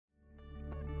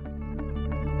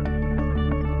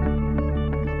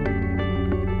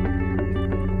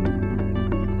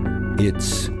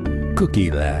It's Cookie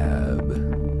Lab.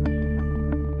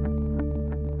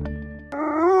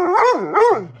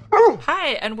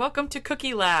 Hi, and welcome to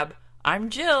Cookie Lab. I'm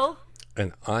Jill.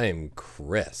 And I'm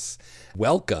Chris.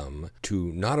 Welcome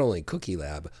to not only Cookie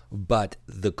Lab, but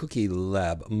the Cookie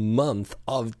Lab month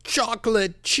of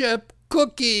chocolate chip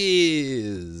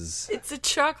cookies. It's a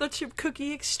chocolate chip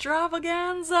cookie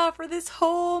extravaganza for this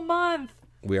whole month.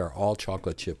 We are all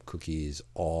chocolate chip cookies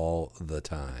all the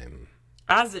time.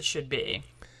 As it should be.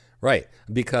 Right,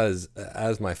 because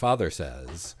as my father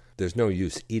says, there's no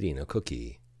use eating a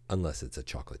cookie unless it's a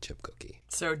chocolate chip cookie.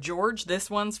 So, George, this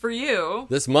one's for you.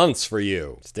 This month's for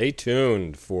you. Stay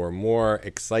tuned for more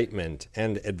excitement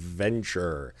and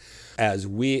adventure as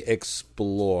we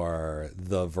explore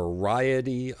the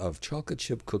variety of chocolate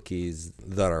chip cookies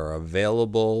that are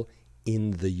available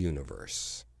in the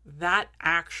universe.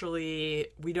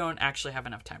 We don't actually have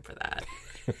enough time for that.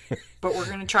 But we're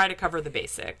going to try to cover the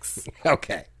basics.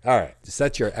 Okay. All right.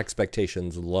 Set your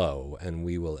expectations low and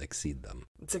we will exceed them.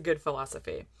 It's a good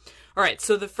philosophy. All right.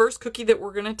 So the first cookie that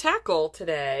we're going to tackle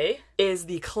today is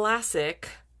the classic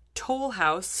Toll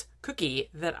House cookie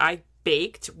that I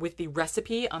baked with the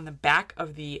recipe on the back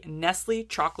of the Nestle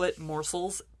Chocolate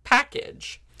Morsels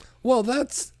package. Well,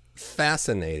 that's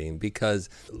fascinating because,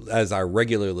 as our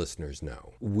regular listeners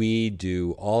know, we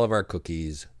do all of our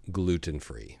cookies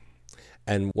gluten-free.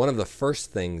 And one of the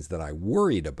first things that I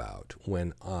worried about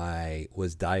when I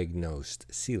was diagnosed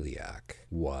celiac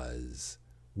was,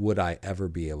 would I ever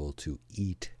be able to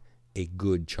eat a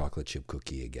good chocolate chip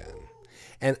cookie again?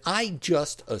 And I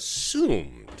just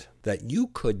assumed that you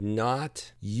could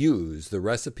not use the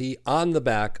recipe on the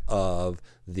back of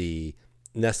the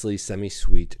Nestle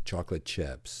semi-sweet chocolate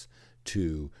chips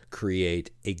to create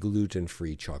a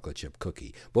gluten-free chocolate chip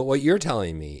cookie. But what you're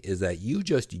telling me is that you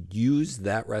just used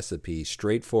that recipe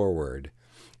straightforward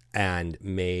and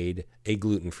made a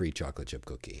gluten-free chocolate chip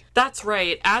cookie. That's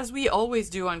right. As we always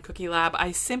do on Cookie Lab,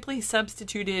 I simply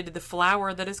substituted the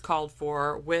flour that is called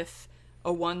for with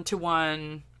a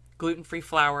 1-to-1 gluten-free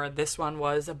flour. This one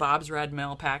was a Bob's Red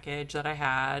Mill package that I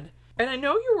had. And I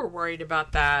know you were worried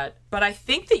about that, but I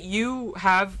think that you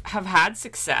have had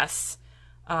success.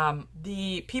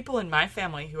 The people in my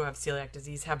family who have celiac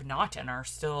disease have not and are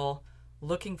still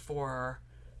looking for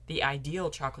the ideal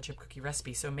chocolate chip cookie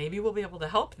recipe. So maybe we'll be able to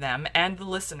help them and the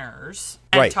listeners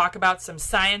and talk about some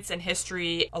science and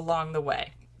history along the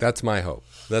way. That's my hope.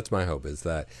 That's my hope, is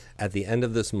that at the end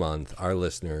of this month, our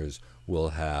listeners will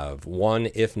have one,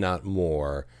 if not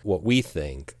more, what we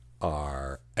think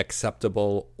are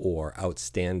acceptable or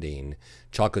outstanding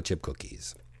chocolate chip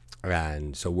cookies.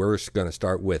 And so we're going to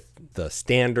start with the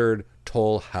standard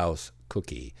Toll House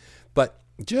cookie. But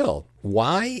Jill,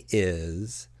 why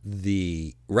is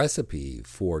the recipe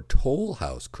for Toll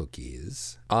House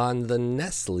cookies on the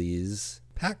Nestle's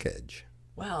package?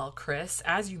 Well, Chris,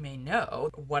 as you may know,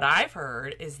 what I've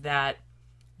heard is that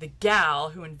the gal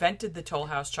who invented the Toll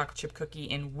House chocolate chip cookie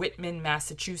in Whitman,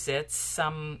 Massachusetts,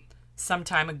 some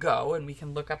time ago, and we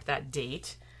can look up that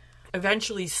date,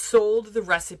 eventually sold the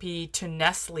recipe to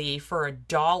Nestle for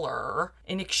 $1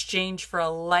 in exchange for a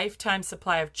lifetime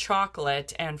supply of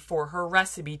chocolate and for her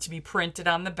recipe to be printed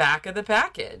on the back of the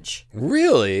package.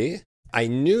 Really? I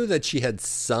knew that she had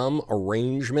some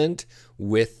arrangement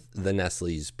with the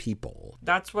Nestle's people.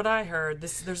 That's what I heard.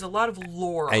 There's a lot of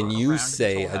lore. And you around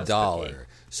say the Toll House $1.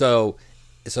 cookie.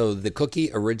 So the cookie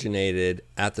originated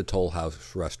at the Toll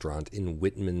House restaurant in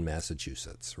Whitman,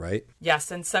 Massachusetts, right?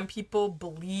 Yes, and some people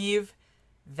believe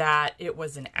that it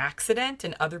was an accident,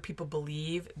 and other people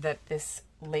believe that this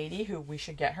lady, who we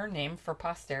should get her name for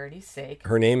posterity's sake.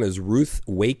 Her name is Ruth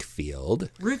Wakefield.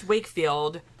 Ruth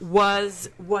Wakefield was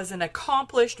an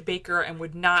accomplished baker and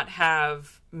would not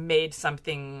have made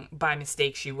something by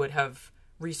mistake. She would have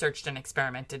researched and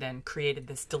experimented and created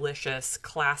this delicious,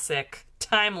 classic,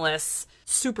 timeless,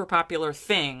 super popular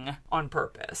thing on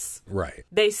purpose. Right.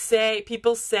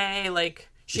 People say, like,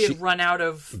 she had run out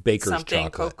of baker's something,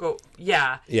 chocolate. cocoa.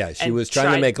 Yeah. Yeah, she was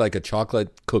trying to make like a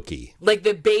chocolate cookie. Like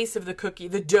the base of the cookie,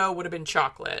 the dough would have been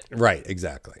chocolate. Right,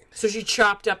 exactly. So she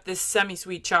chopped up this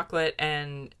semi-sweet chocolate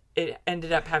and it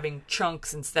ended up having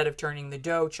chunks instead of turning the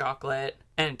dough chocolate.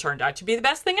 And it turned out to be the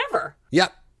best thing ever.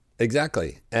 Yep,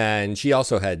 exactly. And she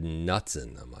also had nuts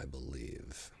in them, I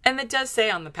believe. And it does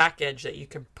say on the package that you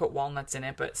can put walnuts in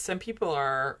it, but some people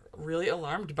are really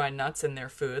alarmed by nuts in their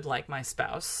food, like my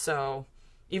spouse. So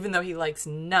even though he likes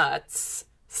nuts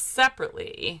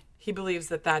separately, he believes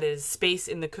that is space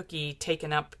in the cookie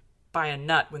taken up by a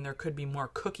nut when there could be more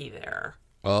cookie there.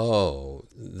 Oh,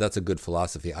 that's a good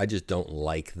philosophy. I just don't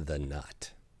like the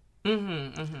nut.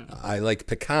 I like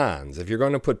pecans. If you're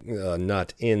going to put a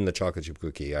nut in the chocolate chip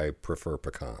cookie, I prefer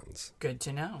pecans. Good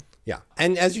to know. Yeah.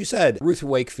 And as you said, Ruth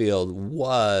Wakefield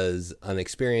was an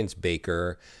experienced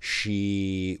baker.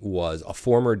 She was a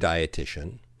former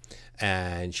dietitian,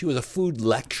 and she was a food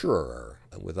lecturer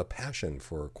with a passion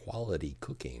for quality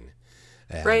cooking.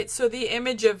 And Right, so the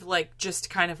image of like just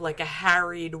kind of like a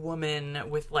harried woman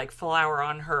with like flour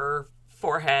on her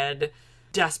forehead,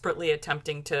 desperately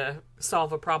attempting to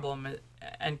solve a problem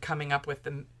and coming up with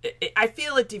them. I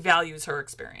feel it devalues her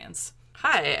experience.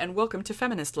 Hi, and welcome to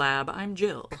Feminist Lab. I'm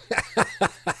Jill.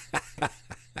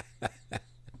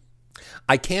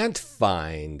 I can't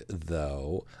find,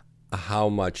 though, how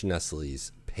much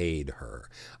Nestle's paid her.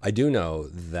 I do know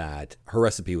that her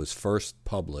recipe was first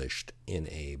published in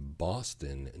a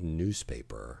Boston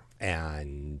newspaper,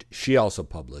 and she also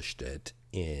published it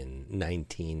in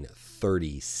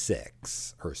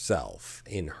 1936 herself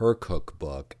in her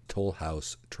cookbook, Toll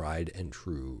House Tried and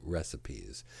True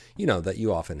Recipes, that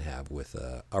you often have with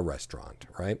a restaurant,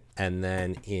 right? And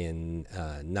then in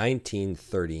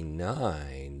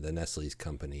 1939, the Nestle's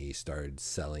company started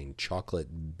selling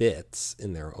chocolate bits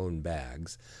in their own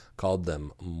bags, called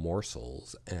them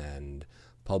morsels, and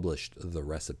published the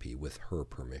recipe with her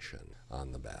permission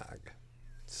on the bag.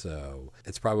 So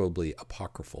it's probably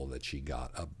apocryphal that she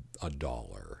got a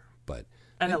dollar, but...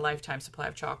 And a lifetime supply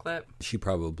of chocolate. She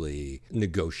probably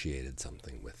negotiated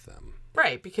something with them.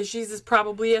 Right, because she's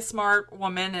probably a smart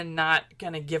woman and not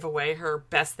going to give away her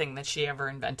best thing that she ever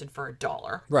invented for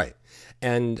 $1. Right.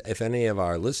 And if any of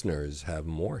our listeners have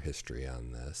more history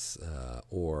on this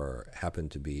or happen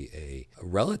to be a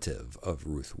relative of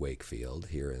Ruth Wakefield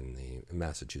here in the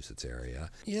Massachusetts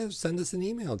area, send us an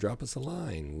email, drop us a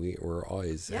line. We're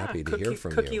always happy to hear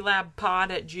from you.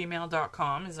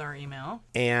 CookieLabPod@gmail.com is our email.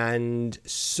 And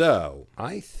so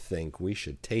I think we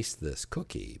should taste this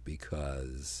cookie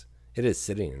because... it is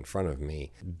sitting in front of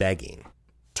me, begging.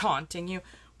 Taunting you.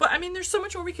 But, I mean, there's so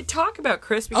much more we could talk about,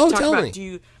 Chris. We could talk tell about, me.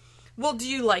 do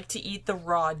you like to eat the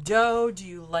raw dough? Do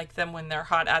you like them when they're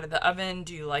hot out of the oven?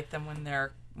 Do you like them when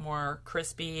they're more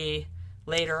crispy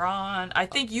later on? I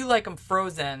think you like them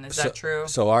frozen. Is that true?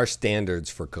 So our standards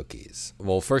for cookies.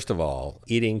 Well, first of all,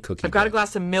 eating cookie I've got a dough.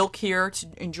 glass of milk here to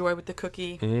enjoy with the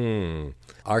cookie.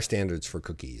 Our standards for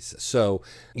cookies. So,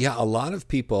 a lot of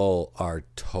people are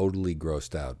totally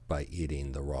grossed out by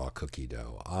eating the raw cookie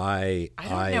dough. I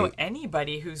don't know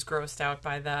anybody who's grossed out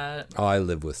by that. Oh, I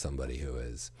live with somebody who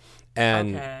is.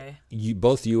 And Okay.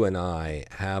 both you and I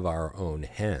have our own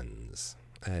hens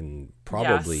and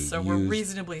probably Yes, so we're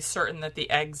reasonably certain that the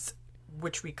eggs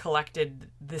which we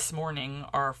collected this morning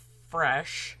are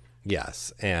fresh.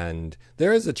 Yes, and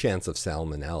there is a chance of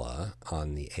salmonella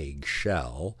on the egg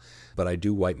shell, but I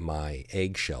do wipe my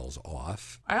eggshells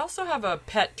off. I also have a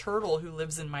pet turtle who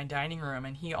lives in my dining room,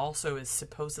 and he also is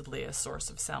supposedly a source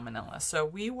of salmonella. So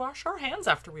we wash our hands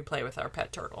after we play with our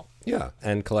pet turtle. Yeah,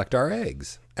 and collect our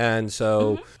eggs. And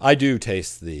so I do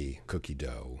taste the cookie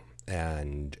dough,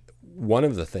 and one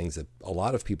of the things that a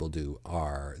lot of people do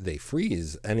are they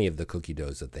freeze any of the cookie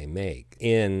doughs that they make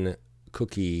in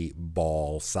cookie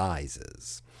ball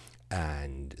sizes.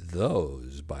 And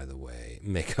those, by the way,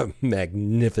 make a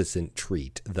magnificent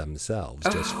treat themselves,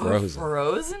 just frozen.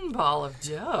 Frozen ball of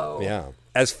dough. Yeah.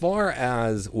 As far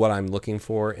as what I'm looking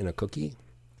for in a cookie,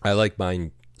 I like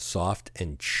mine soft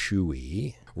and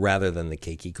chewy rather than the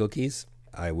cakey cookies.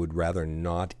 I would rather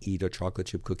not eat a chocolate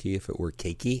chip cookie if it were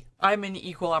cakey. I'm an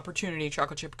equal opportunity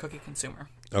chocolate chip cookie consumer.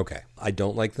 Okay. I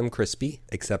don't like them crispy,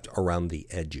 except around the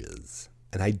edges.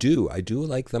 And I do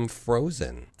like them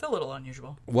frozen. It's a little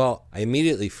unusual. Well, I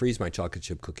immediately freeze my chocolate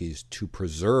chip cookies to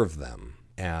preserve them.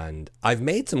 And I've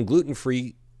made some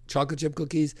gluten-free chocolate chip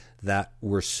cookies that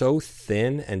were so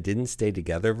thin and didn't stay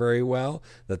together very well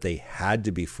that they had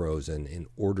to be frozen in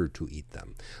order to eat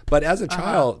them. But as a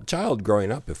child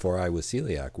growing up before I was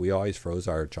celiac, we always froze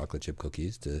our chocolate chip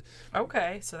cookies to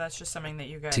So that's just something that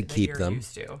you guys to keep you're them.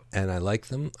 used to. And I like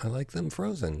them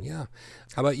frozen. Yeah.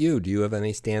 How about you? Do you have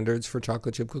any standards for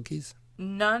chocolate chip cookies?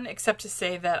 None, except to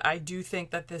say that I do think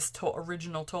that this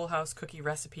original Toll House cookie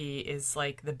recipe is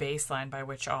like the baseline by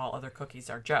which all other cookies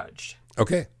are judged.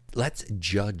 Okay. Let's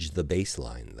judge the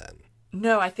baseline then.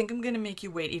 No, I think I'm going to make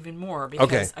you wait even more because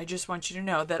Okay. I just want you to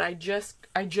know that I just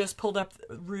pulled up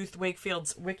Ruth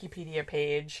Wakefield's Wikipedia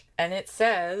page, and it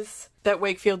says that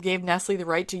Wakefield gave Nestle the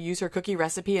right to use her cookie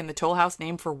recipe in the Toll House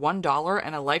name for $1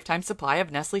 and a lifetime supply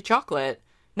of Nestle chocolate.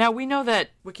 Now, we know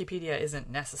that Wikipedia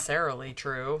isn't necessarily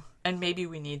true, and maybe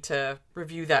we need to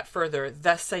review that further.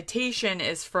 The citation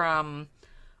is from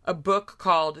a book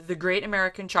called The Great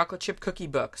American Chocolate Chip Cookie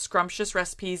Book, Scrumptious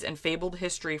Recipes and Fabled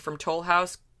History from Toll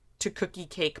House to Cookie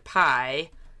Cake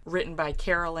Pie, written by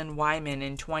Carolyn Wyman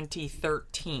in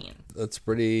 2013. That's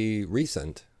pretty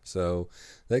recent, so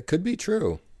that could be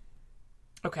true.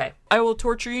 Okay, I will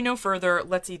torture you no further.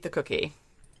 Let's eat the cookie.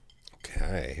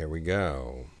 Okay, here we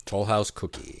go. Toll House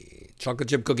cookie. Chocolate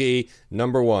chip cookie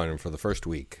number 1 for the first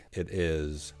week. It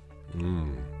is...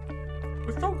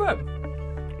 It's so good.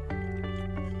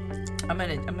 I'm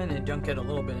gonna dunk it a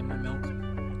little bit in my milk.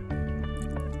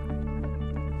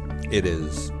 It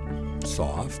is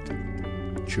soft,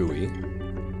 chewy,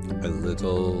 a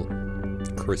little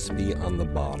crispy on the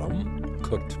bottom,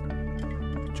 cooked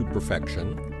to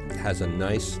perfection. It has a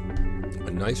nice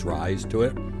rise to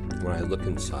it. When I look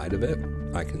inside of it,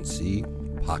 I can see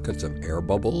pockets of air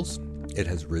bubbles. It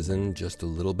has risen just a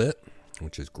little bit,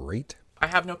 which is great. I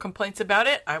have no complaints about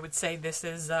it. I would say this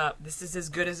is as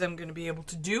good as I'm going to be able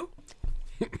to do.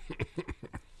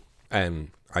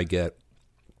 And I get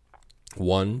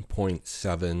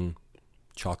 1.7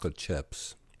 chocolate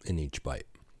chips in each bite.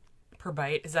 Per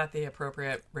bite? Is that the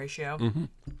appropriate ratio? Mm-hmm.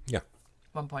 Yeah.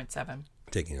 1.7.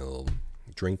 Taking a little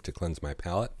drink to cleanse my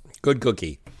palate. Good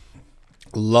cookie.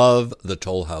 Love the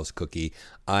Toll House cookie.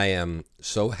 I am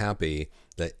so happy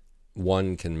that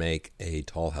one can make a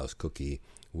Toll House cookie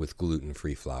with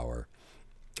gluten-free flour.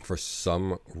 For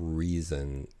some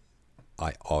reason,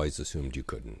 I always assumed you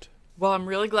couldn't. Well, I'm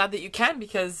really glad that you can,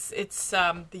 because it's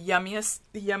the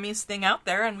yummiest thing out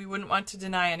there, and we wouldn't want to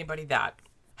deny anybody that.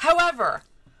 However,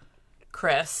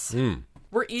 Chris,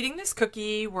 we're eating this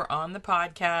cookie. We're on the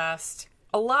podcast.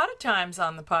 A lot of times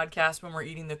on the podcast when we're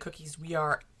eating the cookies, we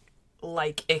are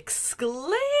like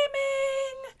exclaiming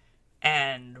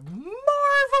and marveling.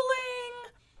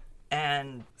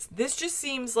 And this just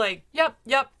seems like, yep,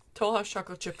 Toll House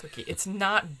chocolate chip cookie. It's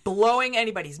not blowing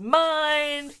anybody's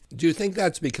mind. Do you think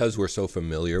that's because we're so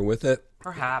familiar with it?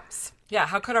 Perhaps. Yeah,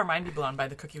 how could our mind be blown by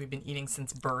the cookie we've been eating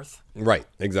since birth? Right,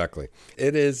 exactly.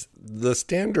 It is the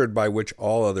standard by which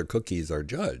all other cookies are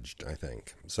judged, I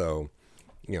think. So,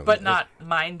 but not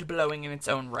mind-blowing in its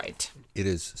own right. It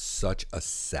is such a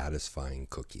satisfying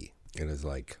cookie. It is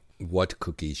like what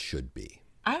cookies should be.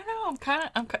 I don't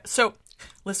know. So,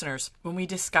 listeners, when we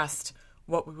discussed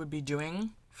what we would be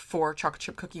doing for Chocolate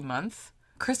Chip Cookie Month,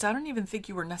 Chris, I don't even think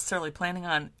you were necessarily planning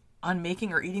on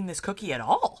making or eating this cookie at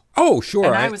all. Oh, sure.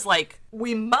 And I was like,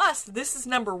 we must. This is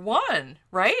number 1,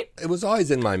 right? It was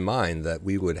always in my mind that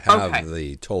we would have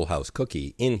the Toll House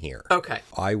cookie in here. Okay.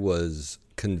 I was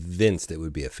convinced it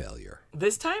would be a failure.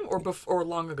 This time or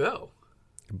long ago?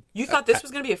 You thought this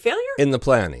was going to be a failure? In the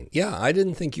planning. Yeah, I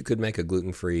didn't think you could make a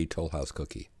gluten-free Toll House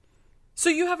cookie. So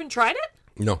you haven't tried it?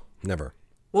 No, never.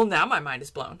 Well, now my mind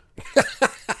is blown.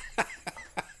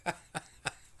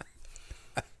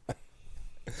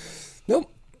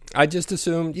 Nope. I just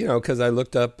assumed, because I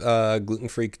looked up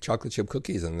gluten-free chocolate chip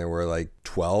cookies, and there were like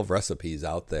 12 recipes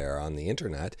out there on the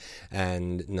internet,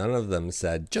 and none of them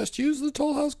said, just use the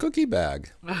Toll House cookie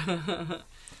bag.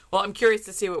 Well, I'm curious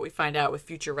to see what we find out with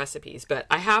future recipes, but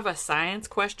I have a science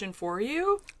question for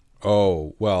you.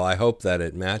 Oh, well, I hope that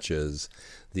it matches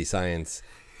the science,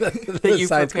 the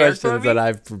science questions that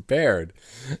I've prepared.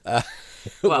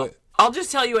 Well, I'll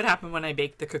just tell you what happened when I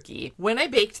baked the cookie. When I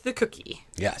baked the cookie,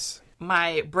 yes,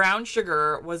 my brown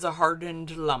sugar was a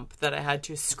hardened lump that I had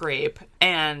to scrape,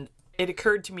 and it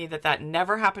occurred to me that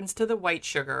never happens to the white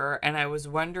sugar, and I was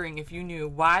wondering if you knew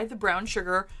why the brown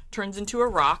sugar turns into a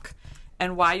rock,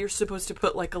 and why you're supposed to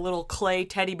put like a little clay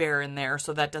teddy bear in there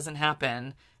so that doesn't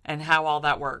happen, and how all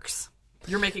that works.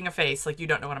 You're making a face like you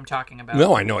don't know what I'm talking about.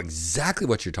 No, I know exactly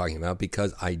what you're talking about,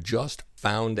 because I just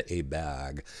found a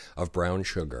bag of brown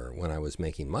sugar when I was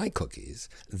making my cookies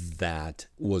that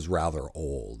was rather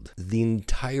old. The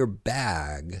entire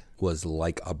bag was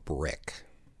like a brick.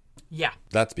 Yeah.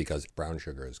 That's because brown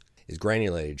sugar is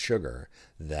granulated sugar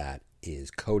that is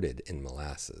coated in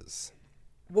molasses.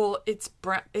 Well, it's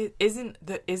brown. Isn't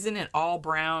it all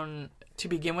brown to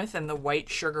begin with, and the white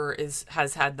sugar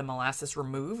has had the molasses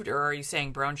removed? Or are you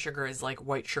saying brown sugar is like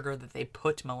white sugar that they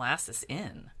put molasses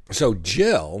in? So,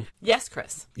 Jill. Yes,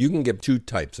 Chris. You can get 2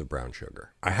 types of brown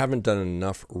sugar. I haven't done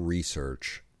enough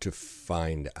research to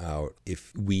find out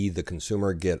if we, the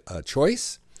consumer, get a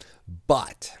choice.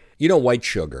 But, white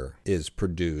sugar is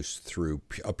produced through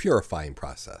a purifying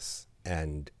process.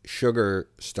 And sugar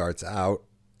starts out,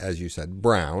 as you said,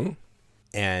 brown.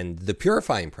 And the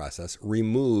purifying process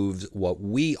removes what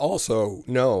we also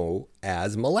know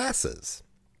as molasses.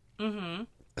 Mm-hmm.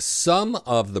 Some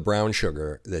of the brown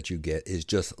sugar that you get is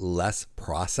just less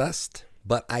processed.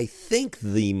 But I think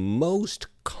the most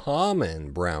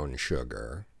common brown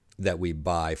sugar that we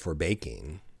buy for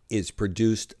baking is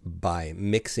produced by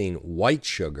mixing white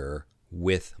sugar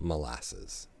with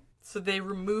molasses. So they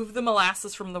remove the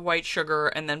molasses from the white sugar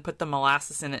and then put the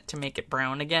molasses in it to make it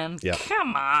brown again? Yeah.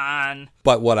 Come on.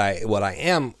 But what I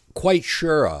am quite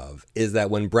sure of is that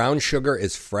when brown sugar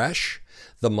is fresh,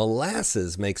 the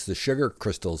molasses makes the sugar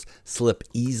crystals slip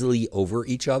easily over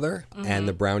each other, and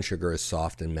the brown sugar is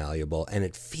soft and malleable, and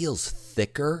it feels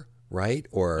thicker, right?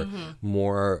 Or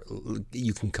more,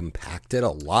 you can compact it a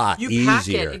lot You easier. pack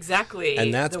it, exactly.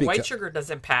 And that's the white sugar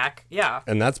doesn't pack. Yeah.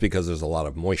 And that's because there's a lot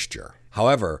of moisture.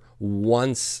 However,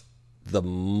 once the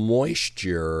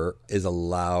moisture is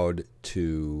allowed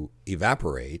to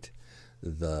evaporate,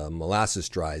 the molasses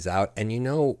dries out.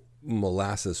 And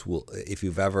molasses will, if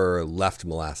you've ever left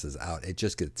molasses out, it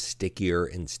just gets stickier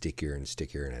and stickier and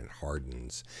stickier, and it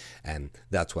hardens. And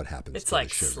that's what happens It's to like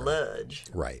the sugar. sludge.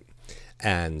 Right.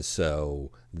 And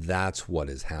so that's what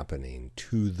is happening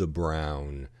to the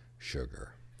brown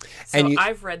sugar. So And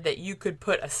I've read that you could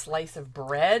put a slice of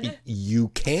bread, you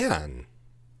can.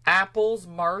 apples,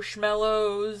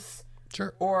 marshmallows,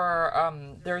 Sure. or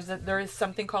there is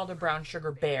something called a brown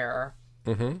sugar bear.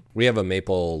 We have a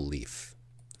maple leaf,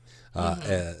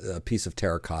 a piece of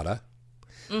terracotta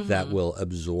that will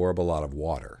absorb a lot of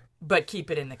water. But keep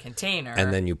it in the container.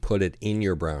 And then you put it in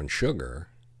your brown sugar,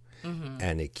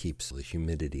 and it keeps the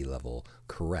humidity level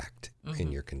correct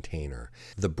in your container.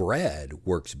 The bread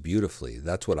works beautifully.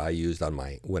 That's what I used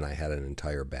when I had an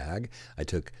entire bag. I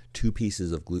took 2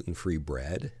 pieces of gluten-free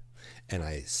bread, and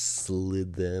I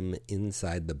slid them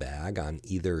inside the bag on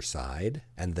either side.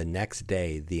 And the next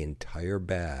day, the entire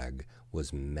bag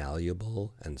was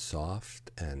malleable and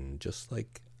soft and just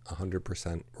like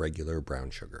 100% regular brown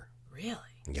sugar. Really?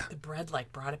 Yeah. The bread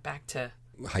brought it back to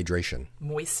Hydration.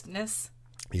 moistness.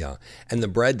 Yeah. And the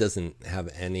bread doesn't have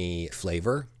any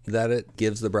flavor that it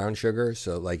gives the brown sugar.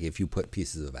 So if you put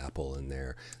pieces of apple in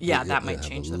there, that might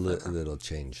change the flavor. It'll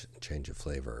change the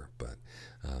flavor. But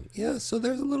so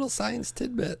there's a little science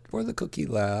tidbit for the Cookie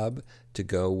Lab to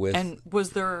go with. And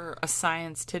was there a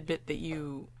science tidbit that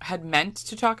you had meant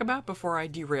to talk about before I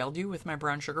derailed you with my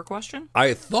brown sugar question?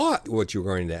 I thought what you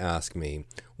were going to ask me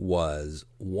was,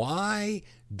 why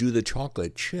do the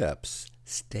chocolate chips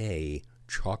stay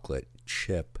chocolate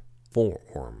chip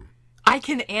form? I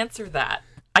can answer that.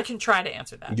 I can try to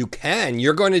answer that. You can.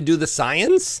 You're going to do the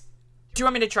science? Do you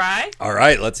want me to try? All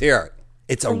right, let's hear it.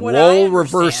 It's a From what I role understand-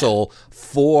 reversal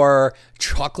for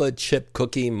Chocolate Chip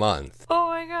Cookie Month. Oh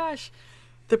my gosh.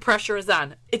 The pressure is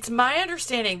on. It's my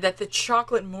understanding that the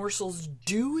chocolate morsels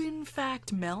do in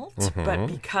fact melt, but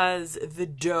because the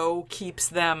dough keeps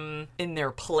them in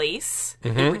their place,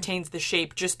 it retains the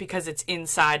shape just because it's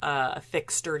inside a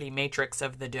thick, sturdy matrix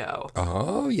of the dough.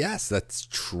 Oh, yes, that's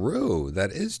true.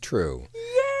 That is true.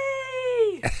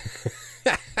 Yay!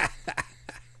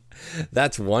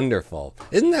 That's wonderful.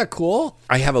 Isn't that cool?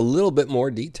 I have a little bit more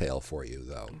detail for you,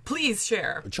 though. Please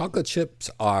share. Chocolate chips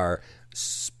are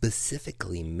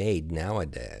specifically made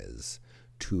nowadays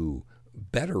to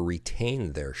better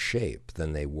retain their shape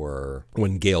than they were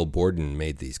when Gail Borden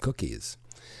made these cookies.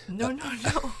 No.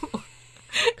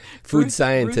 Food Ruth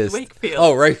scientist. Wakefield.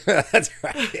 Oh, right. That's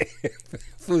right.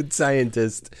 Food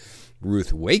scientist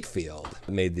Ruth Wakefield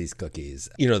made these cookies.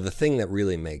 The thing that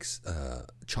really makes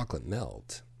chocolate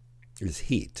melt is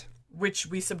heat. Which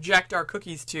we subject our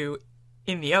cookies to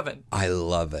in the oven. I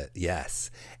love it. Yes.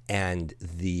 And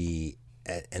the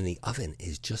oven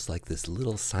is just like this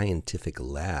little scientific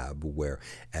lab where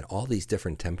at all these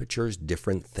different temperatures,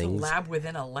 different things A lab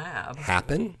within a lab.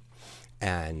 happen.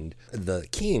 And the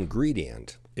key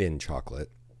ingredient in chocolate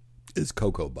is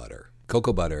cocoa butter.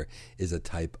 Cocoa butter is a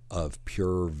type of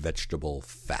pure vegetable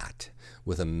fat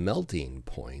with a melting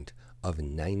point of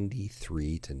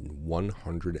 93 to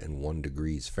 101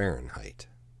 degrees Fahrenheit.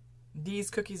 These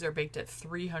cookies are baked at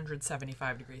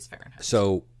 375 degrees Fahrenheit.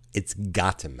 So it's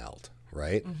got to melt,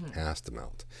 right? Has to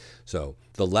melt. So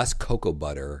the less cocoa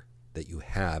butter that you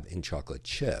have in chocolate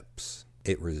chips,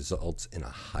 it results in a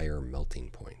higher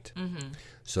melting point.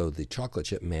 So the chocolate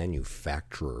chip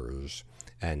manufacturers,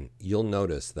 and you'll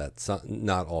notice that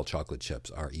not all chocolate chips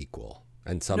are equal.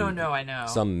 And some, No, I know.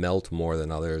 Some melt more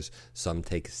than others. Some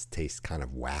taste kind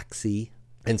of waxy,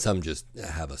 and some just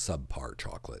have a subpar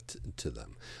chocolate to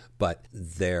them. But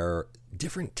they're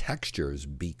different textures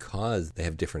because they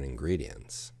have different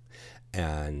ingredients.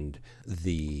 And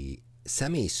the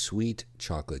semi-sweet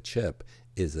chocolate chip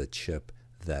is a chip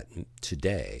that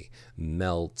today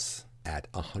melts at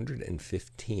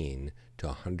 115 to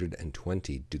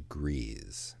 120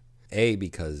 degrees.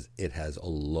 Because it has a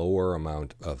lower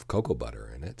amount of cocoa butter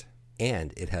in it,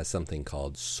 and it has something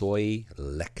called soy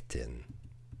lectin.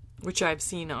 Which I've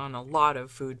seen on a lot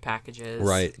of food packages.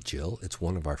 Right, Jill, it's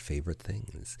one of our favorite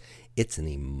things. It's an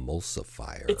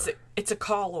emulsifier. It's a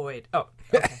colloid. Oh,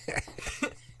 okay.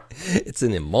 It's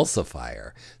an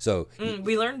emulsifier. So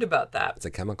We learned about that. it's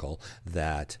a chemical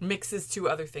that Mixes two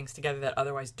other things together that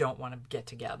otherwise don't want to get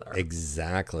together.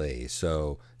 exactly.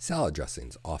 So salad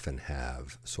dressings often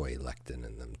have soy lectin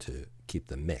in them to keep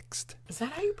them mixed. Is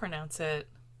that how you pronounce it?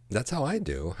 That's how I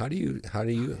do. How do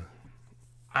you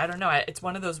I don't know. It's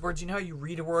one of those words. You know how you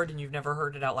read a word and you've never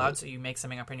heard it out loud, so you make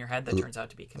something up in your head that turns out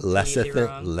to be completely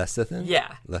wrong. lecithin?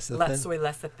 Yeah. Lecithin? Soy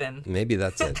lecithin. Maybe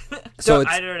that's it.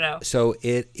 I don't know. So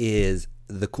it is,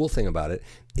 the cool thing about it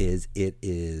is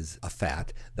a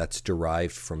fat that's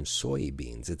derived from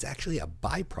soybeans. It's actually a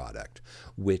byproduct,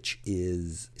 which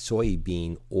is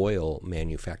soybean oil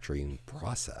manufacturing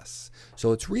process.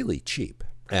 So it's really cheap.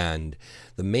 And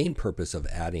the main purpose of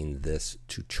adding this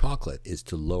to chocolate is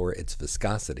to lower its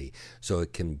viscosity so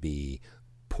it can be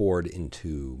poured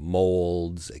into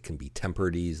molds, it can be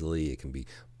tempered easily, it can be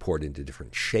poured into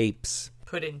different shapes.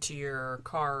 Put into your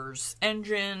car's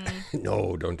engine.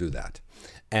 No, don't do that.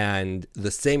 And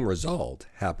the same result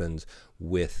happens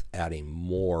with adding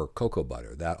more cocoa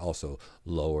butter. That also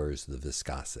lowers the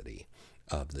viscosity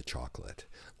of the chocolate.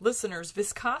 Listeners,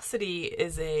 viscosity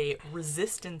is a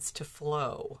resistance to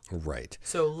flow. Right.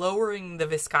 So lowering the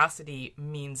viscosity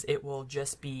means it will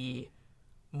just be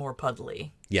more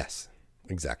puddly. Yes,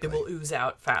 exactly. It will ooze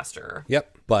out faster.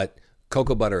 Yep. But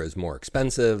cocoa butter is more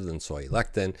expensive than soy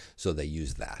lectin, so they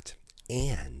use that.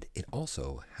 And it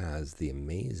also has the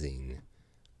amazing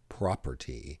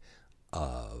property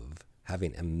of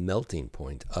having a melting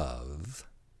point of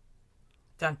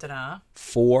Dun, dun, dun.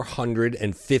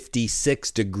 456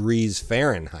 degrees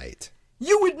Fahrenheit.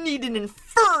 You would need an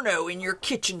inferno in your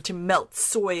kitchen to melt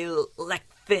soy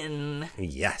lectin.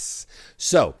 Yes.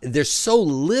 So there's so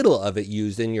little of it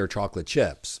used in your chocolate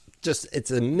chips. Just it's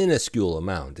a minuscule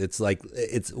amount. It's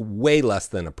way less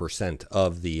than 1%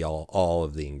 of the all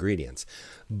of the ingredients.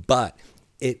 But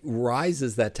it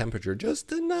rises that temperature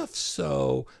just enough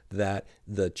so that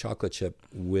the chocolate chip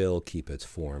will keep its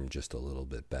form just a little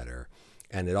bit better.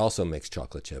 And it also makes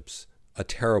chocolate chips a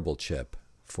terrible chip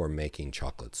for making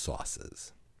chocolate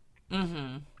sauces.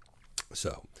 Mm-hmm.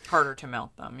 So harder to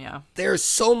melt them, yeah. There's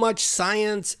so much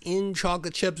science in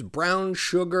chocolate chips, brown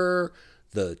sugar,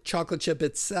 the chocolate chip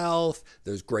itself.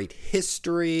 There's great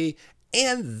history,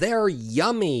 and they're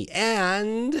yummy.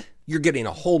 And you're getting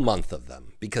a whole month of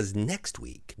them because next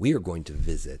week we are going to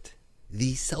visit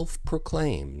the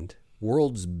self-proclaimed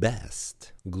world's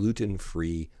best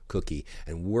gluten-free cookie,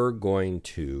 and we're going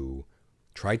to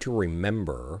try to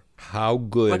remember how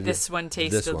good what this one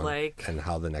tasted like and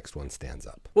how the next one stands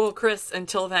up. Well, Chris,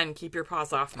 until then, keep your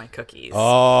paws off my cookies.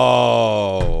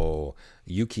 Oh,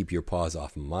 you keep your paws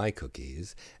off my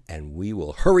cookies, and we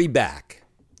will hurry back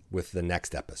with the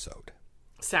next episode.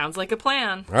 Sounds like a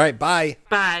plan. All right, bye.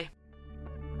 Bye.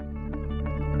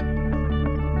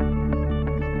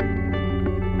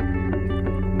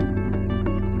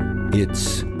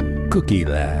 It's Cookie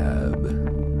Lab.